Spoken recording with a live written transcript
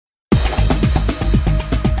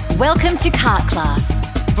Welcome to Kart Class,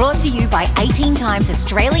 brought to you by 18 times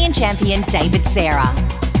Australian champion David Serra.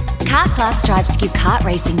 Kart Class strives to give kart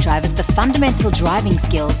racing drivers the fundamental driving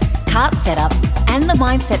skills, kart setup, and the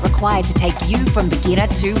mindset required to take you from beginner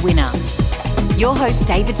to winner. Your host,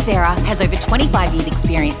 David Serra, has over 25 years'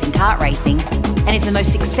 experience in kart racing and is the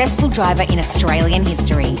most successful driver in Australian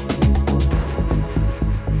history.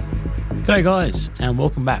 G'day guys, and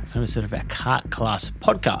welcome back to another of our Kart Class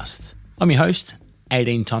podcast. I'm your host,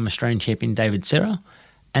 18-time Australian champion David Serra,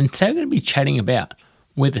 and today we're going to be chatting about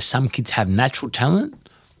whether some kids have natural talent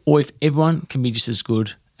or if everyone can be just as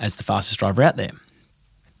good as the fastest driver out there.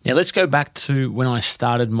 Now let's go back to when I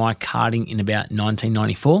started my karting in about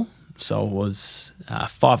 1994. So I was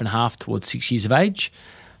 5.5 towards 6 years of age,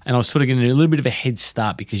 and I was sort of getting a little bit of a head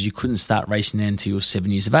start because you couldn't start racing then until you were 7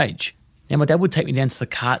 years of age. Now my dad would take me down to the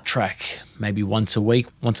kart track maybe once a week,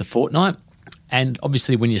 once a fortnight. And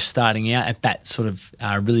obviously when you're starting out at that sort of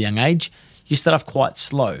really young age, you start off quite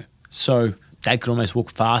slow. So Dad could almost walk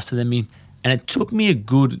faster than me. And it took me a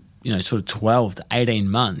good, sort of 12 to 18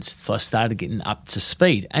 months till I started getting up to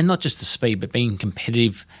speed. And not just the speed, but being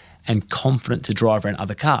competitive and confident to drive around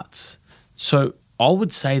other karts. So I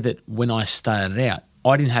would say that when I started out,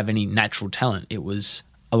 I didn't have any natural talent. It was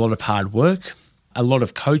a lot of hard work, a lot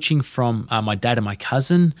of coaching from my dad and my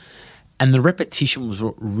cousin. And the repetition was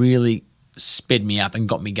what really sped me up and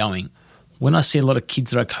got me going. When I see a lot of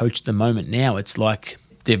kids that I coach at the moment now, it's like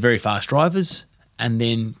they're very fast drivers and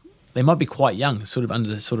then they might be quite young, sort of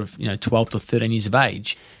under 12 to 13 years of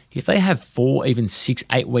age. If they have 4, even 6,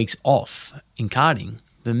 8 weeks off in karting,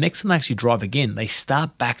 the next time they actually drive again, they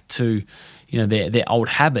start back to their old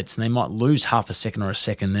habits and they might lose half a second or a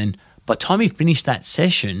second. Then by the time you finish that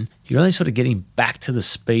session, you're only sort of getting back to the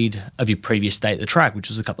speed of your previous day at the track, which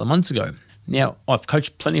was a couple of months ago. Now, I've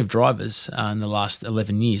coached plenty of drivers in the last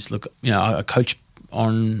 11 years. Look, I coach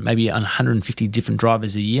on maybe 150 different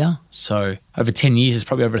drivers a year. So over 10 years, there's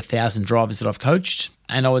probably over 1,000 drivers that I've coached.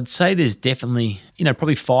 And I would say there's definitely,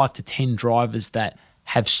 probably 5 to 10 drivers that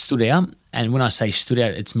have stood out. And when I say stood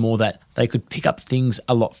out, it's more that they could pick up things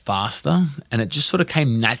a lot faster and it just sort of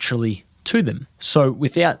came naturally to them. So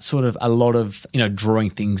without sort of a lot of, drawing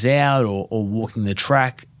things out or walking the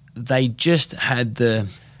track, they just had the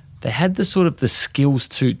sort of the skills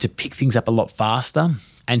to pick things up a lot faster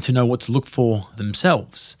and to know what to look for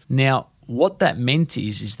themselves. Now, what that meant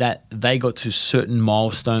is that they got to certain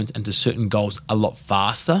milestones and to certain goals a lot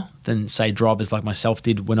faster than, say, drivers like myself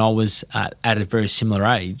did when I was at a very similar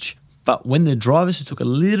age. But when the drivers who took a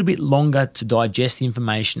little bit longer to digest the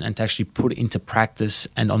information and to actually put it into practice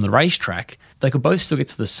and on the racetrack, they could both still get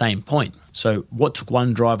to the same point. So what took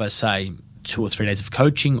one driver, say, 2 or 3 days of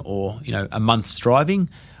coaching or, a month's driving,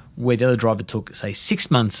 where the other driver took, say,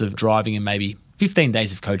 6 months of driving and maybe 15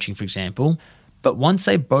 days of coaching, for example. But once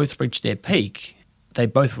they both reached their peak, they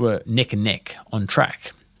both were neck and neck on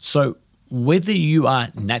track. So whether you are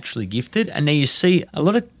naturally gifted, and now you see a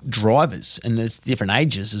lot of drivers, and it's different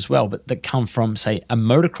ages as well, but that come from, say, a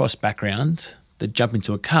motocross background that jump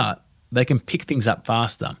into a kart, they can pick things up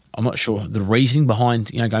faster. I'm not sure the reasoning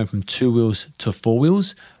behind, going from 2 wheels to 4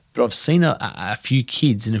 wheels, but I've seen a few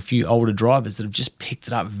kids and a few older drivers that have just picked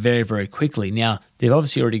it up very, very quickly. Now, they've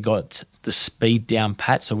obviously already got the speed down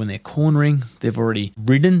pat, so when they're cornering, they've already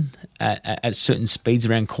ridden at certain speeds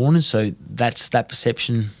around corners, so that's that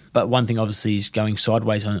perception. But one thing obviously is going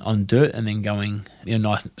sideways on dirt and then going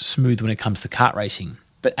nice and smooth when it comes to kart racing.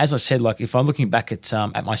 But as I said, like if I'm looking back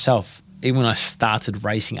at myself, even when I started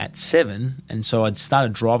racing at 7, and so I'd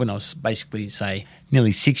started driving, I was basically, say,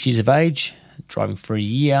 nearly 6 years of age, driving for a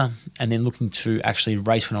year, and then looking to actually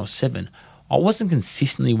race when I was 7. I wasn't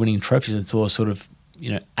consistently winning trophies until I was sort of,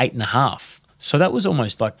 8.5. So that was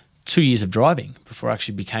almost like 2 years of driving before I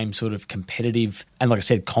actually became sort of competitive and, like I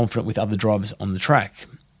said, confident with other drivers on the track.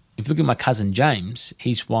 If you look at my cousin James,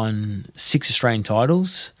 he's won 6 Australian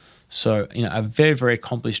titles. So, a very, very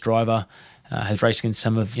accomplished driver, has raced against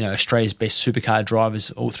some of, Australia's best supercar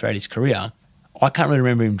drivers all throughout his career. I can't really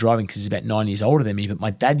remember him driving because he's about 9 years older than me, but my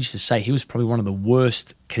dad used to say he was probably one of the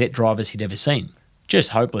worst cadet drivers he'd ever seen. Just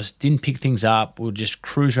hopeless, didn't pick things up, would just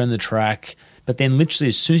cruise around the track. But then literally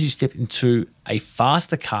as soon as he stepped into a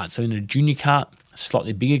faster kart, so in a junior kart, a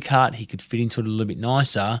slightly bigger kart, he could fit into it a little bit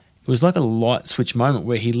nicer. It was like a light switch moment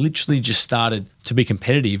where he literally just started to be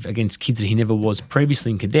competitive against kids that he never was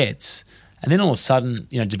previously in cadets. And then all of a sudden,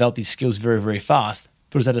 developed these skills very, very fast,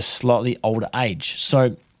 but it was at a slightly older age.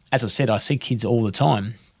 So as I said, I see kids all the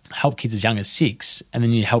time, help kids as young as 6, and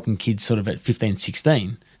then you're helping kids sort of at 15,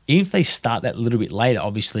 16. Even if they start that a little bit later,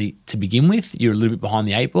 obviously, to begin with, you're a little bit behind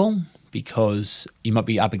the 8 ball because you might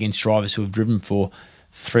be up against drivers who have driven for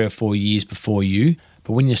 3 or 4 years before you.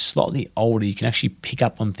 But when you're slightly older, you can actually pick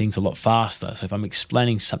up on things a lot faster. So if I'm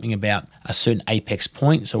explaining something about a certain apex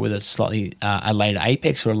point, so whether it's slightly a later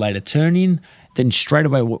apex or a later turn in, then straight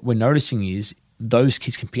away what we're noticing is those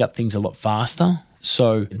kids can pick up things a lot faster.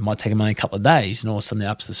 So it might take them only a couple of days and all of a sudden they're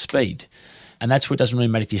up to the speed. And that's where it doesn't really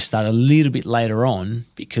matter if you start a little bit later on,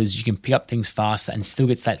 because you can pick up things faster and still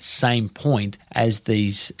get to that same point as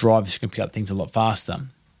these drivers who can pick up things a lot faster.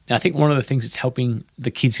 Now, I think one of the things that's helping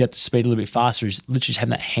the kids get up to speed a little bit faster is literally just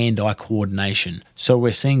having that hand-eye coordination. So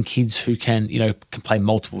we're seeing kids who can play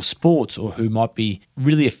multiple sports, or who might be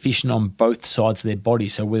really efficient on both sides of their body.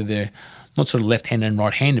 So whether they're not sort of left-handed and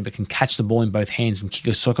right-handed, but can catch the ball in both hands and kick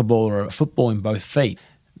a soccer ball or a football in both feet.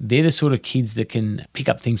 They're the sort of kids that can pick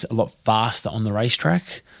up things a lot faster on the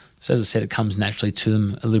racetrack. So as I said, it comes naturally to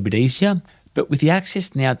them a little bit easier. But with the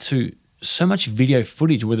access now to so much video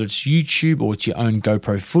footage, whether it's YouTube or it's your own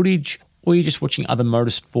GoPro footage, or you're just watching other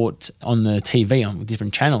motorsport on the TV on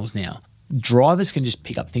different channels now, drivers can just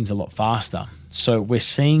pick up things a lot faster. So we're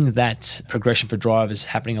seeing that progression for drivers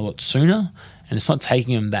happening a lot sooner, and it's not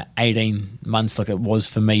taking them that 18 months like it was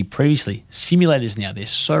for me previously. Simulators now, they're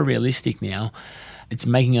so realistic now. It's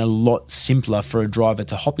making it a lot simpler for a driver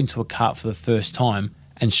to hop into a kart for the first time,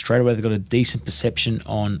 and straight away they've got a decent perception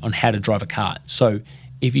on how to drive a kart. So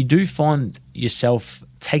if you do find yourself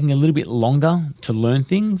taking a little bit longer to learn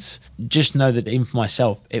things, just know that even for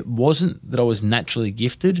myself, it wasn't that I was naturally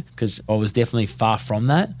gifted, because I was definitely far from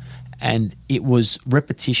that. And it was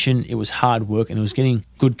repetition, it was hard work, and it was getting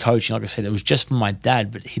good coaching. Like I said, it was just from my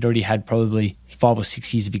dad, but he'd already had probably 5 or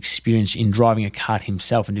 6 years of experience in driving a kart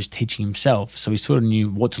himself and just teaching himself. So he sort of knew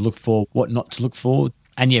what to look for, what not to look for.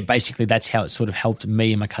 And yeah, basically that's how it sort of helped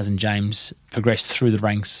me and my cousin James progress through the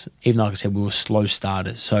ranks, even though, like I said, we were slow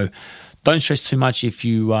starters. So don't stress too much if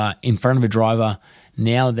you are in front of a driver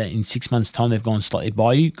now that in 6 months' time they've gone slightly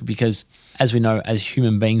by you, because as we know, as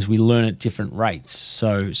human beings, we learn at different rates.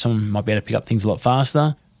 So someone might be able to pick up things a lot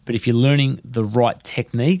faster, but if you're learning the right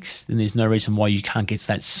techniques, then there's no reason why you can't get to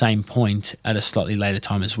that same point at a slightly later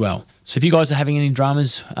time as well. So if you guys are having any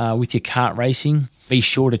dramas with your kart racing, be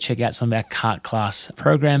sure to check out some of our kart class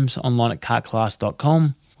programs online at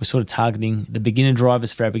kartclass.com. We're sort of targeting the beginner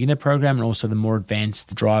drivers for our beginner program, and also the more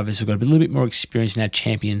advanced drivers who've got a little bit more experience in our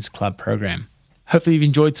Champions Club program. Hopefully you've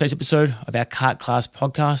enjoyed today's episode of our Kart Class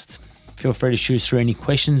podcast. Feel free to shoot us through any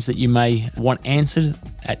questions that you may want answered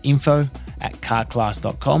at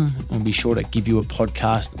info@kartclass.com, and we'll be sure to give you a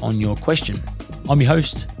podcast on your question. I'm your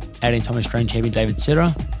host, 18-time Australian champion David Serra.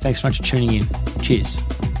 Thanks so much for tuning in. Cheers.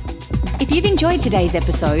 If you've enjoyed today's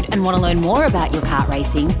episode and want to learn more about your kart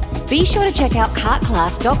racing, be sure to check out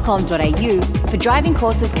kartclass.com.au for driving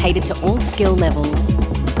courses catered to all skill levels.